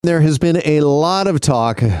There has been a lot of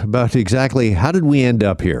talk about exactly how did we end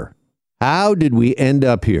up here? How did we end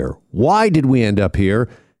up here? Why did we end up here?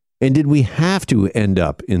 And did we have to end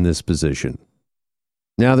up in this position?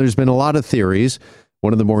 Now, there's been a lot of theories.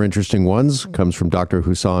 One of the more interesting ones comes from Dr.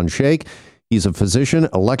 Hussain Sheikh. He's a physician,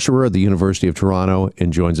 a lecturer at the University of Toronto,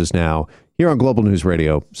 and joins us now here on Global News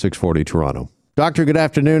Radio, 640 Toronto. Doctor, good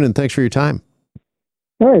afternoon, and thanks for your time.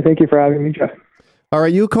 All right, thank you for having me, Jeff. All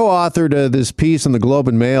right, you co-authored this piece in the Globe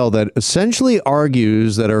and Mail that essentially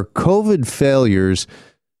argues that our COVID failures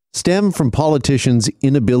stem from politicians'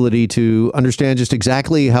 inability to understand just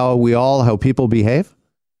exactly how people behave?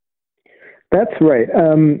 That's right.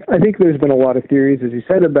 I think there's been a lot of theories, as you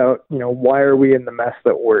said, about, why are we in the mess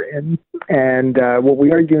that we're in? And what we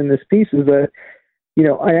argue in this piece is that,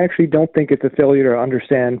 I actually don't think it's a failure to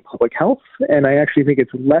understand public health, and I actually think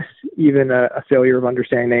it's less even a failure of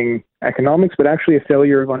understanding economics, but actually a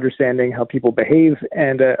failure of understanding how people behave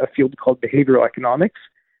and a field called behavioral economics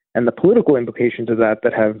and the political implications of that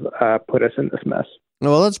have put us in this mess.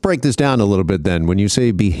 Well, let's break this down a little bit then. When you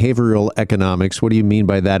say behavioral economics, what do you mean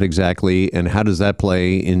by that exactly, and how does that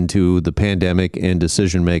play into the pandemic and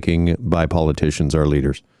decision-making by politicians, our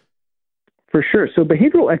leaders? For sure. So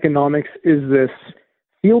behavioral economics is this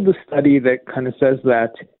field of study that kind of says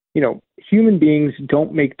that, human beings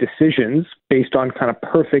don't make decisions based on kind of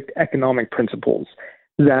perfect economic principles,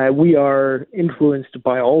 that we are influenced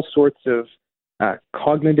by all sorts of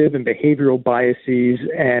cognitive and behavioral biases,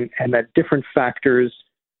 and that different factors,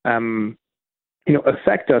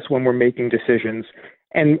 affect us when we're making decisions.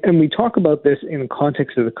 And we talk about this in the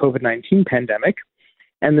context of the COVID-19 pandemic,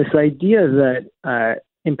 and this idea that,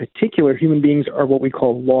 in particular, human beings are what we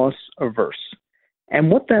call loss averse. And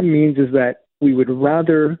what that means is that we would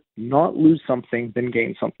rather not lose something than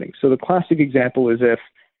gain something. So the classic example is if,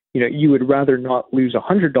 you would rather not lose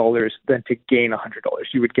 $100 than to gain $100.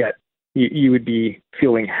 You would be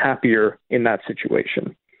feeling happier in that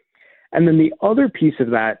situation. And then the other piece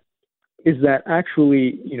of that is that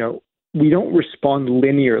actually, we don't respond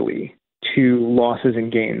linearly to losses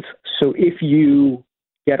and gains. So if you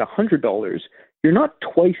get $100, you're not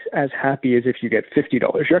twice as happy as if you get $50.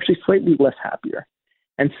 You're actually slightly less happier.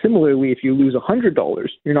 And similarly, if you lose $100,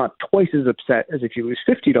 you're not twice as upset as if you lose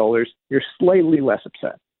 $50. You're slightly less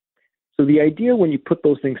upset. So the idea when you put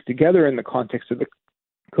those things together in the context of the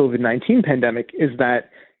COVID-19 pandemic is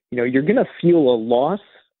that, you're going to feel a loss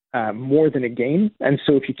more than a gain. And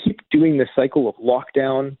so if you keep doing this cycle of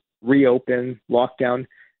lockdown, reopen, lockdown,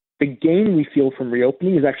 the gain we feel from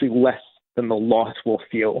reopening is actually less than the loss we'll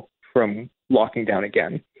feel from locking down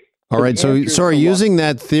again. All right. So, sorry, using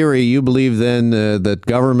that theory, you believe then that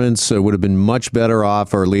governments would have been much better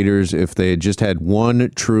off, our leaders, if they had just had one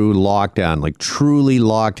true lockdown, like truly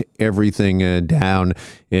locked everything down,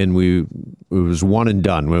 and it was one and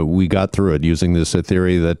done. We got through it using this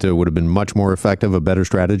theory that would have been much more effective, a better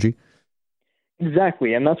strategy?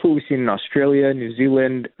 Exactly. And that's what we've seen in Australia, New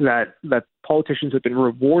Zealand, that politicians have been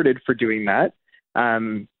rewarded for doing that.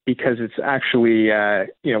 Because it's actually,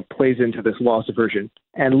 plays into this loss aversion.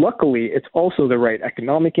 And luckily, it's also the right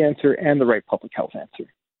economic answer and the right public health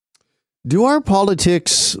answer. Do our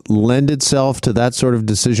politics lend itself to that sort of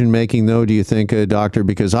decision-making, though, do you think, Doctor?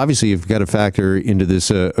 Because obviously you've got to factor into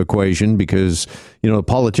this equation because,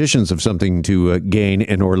 politicians have something to gain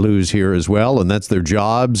and or lose here as well, and that's their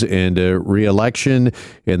jobs and re-election,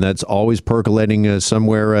 and that's always percolating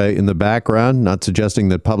somewhere in the background, not suggesting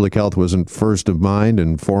that public health wasn't first of mind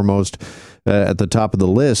and foremost at the top of the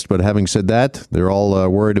list. But having said that, they're all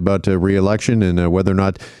worried about re-election and whether or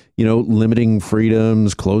not, limiting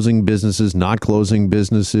freedoms, closing businesses, not closing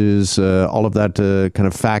businesses, all of that kind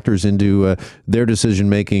of factors into their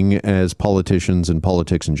decision-making as politicians and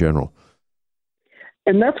politics in general.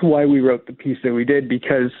 And that's why we wrote the piece that we did,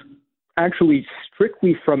 because actually,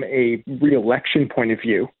 strictly from a re-election point of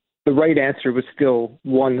view, the right answer was still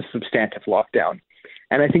one substantive lockdown.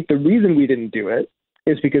 And I think the reason we didn't do it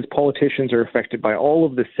is because politicians are affected by all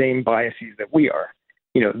of the same biases that we are.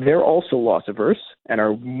 They're also loss averse and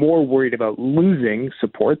are more worried about losing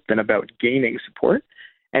support than about gaining support.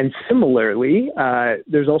 And similarly,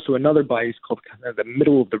 there's also another bias called kind of the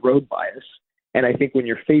middle of the road bias. And I think when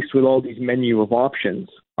you're faced with all these menu of options,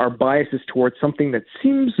 our bias is towards something that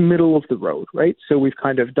seems middle of the road, right? So we've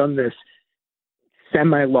kind of done this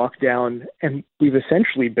semi-lockdown, and we've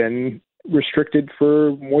essentially been restricted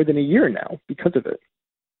for more than a year now because of it.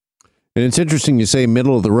 And it's interesting you say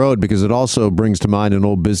middle of the road because it also brings to mind an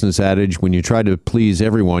old business adage, when you try to please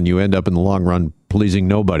everyone, you end up in the long run pleasing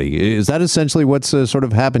nobody. Is that essentially what's sort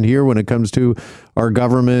of happened here when it comes to our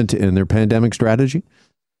government and their pandemic strategy?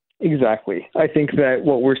 Exactly. I think that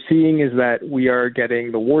what we're seeing is that we are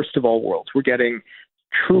getting the worst of all worlds. We're getting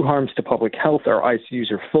true harms to public health. Our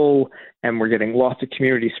ICUs are full, and we're getting lots of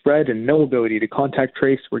community spread and no ability to contact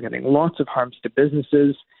trace. We're getting lots of harms to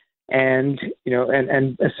businesses, and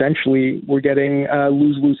and essentially we're getting a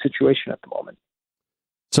lose-lose situation at the moment.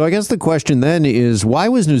 So I guess the question then is, why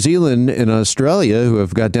was New Zealand and Australia, who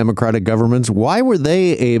have got democratic governments, why were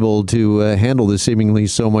they able to handle this seemingly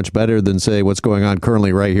so much better than, say, what's going on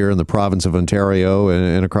currently right here in the province of Ontario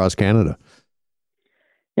and across Canada?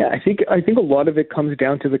 Yeah, I think a lot of it comes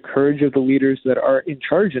down to the courage of the leaders that are in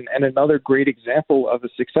charge. And another great example of a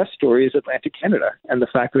success story is Atlantic Canada, and the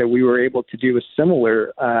fact that we were able to do a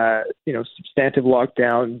similar, substantive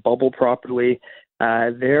lockdown, bubble properly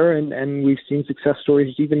there, and we've seen success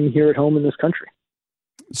stories even here at home in this country.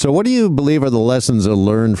 So what do you believe are the lessons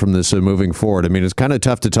learned from this moving forward? I mean, it's kind of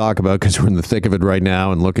tough to talk about because we're in the thick of it right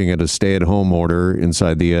now and looking at a stay-at-home order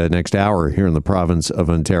inside the next hour here in the province of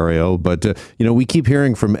Ontario. But, we keep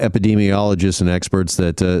hearing from epidemiologists and experts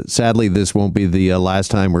that sadly this won't be the last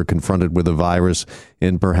time we're confronted with a virus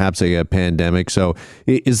and perhaps a pandemic. So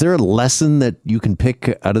is there a lesson that you can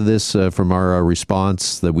pick out of this from our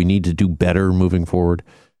response that we need to do better moving forward?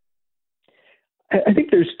 I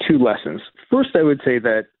think there's two lessons. First, I would say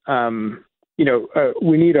that,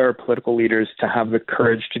 we need our political leaders to have the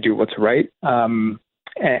courage to do what's right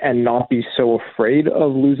and not be so afraid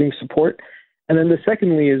of losing support. And then the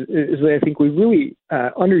secondly is that I think we really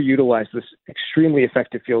underutilized this extremely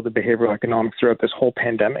effective field of behavioral economics throughout this whole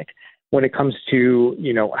pandemic when it comes to,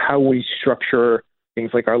 how we structure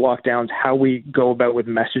things like our lockdowns, how we go about with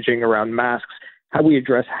messaging around masks, how we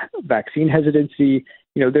address vaccine hesitancy.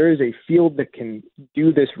 There is a field that can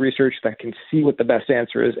do this research, that can see what the best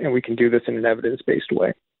answer is, and we can do this in an evidence-based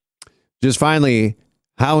way. Just finally,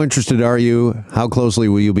 how interested are you? How closely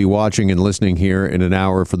will you be watching and listening here in an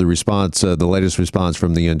hour for the response, the latest response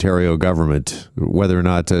from the Ontario government, whether or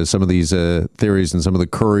not some of these theories and some of the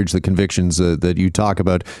courage, the convictions that you talk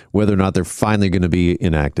about, whether or not they're finally going to be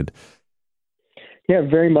enacted? Yeah,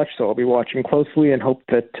 very much so. I'll be watching closely and hope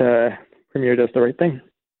that Premier does the right thing.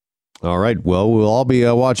 All right. Well, we'll all be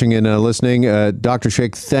watching and listening. Dr.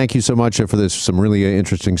 Sheikh, thank you so much for this. Some really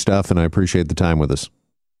interesting stuff, and I appreciate the time with us.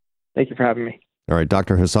 Thank you for having me. All right.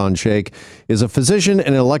 Dr. Hassan Sheikh is a physician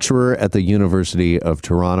and a lecturer at the University of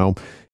Toronto.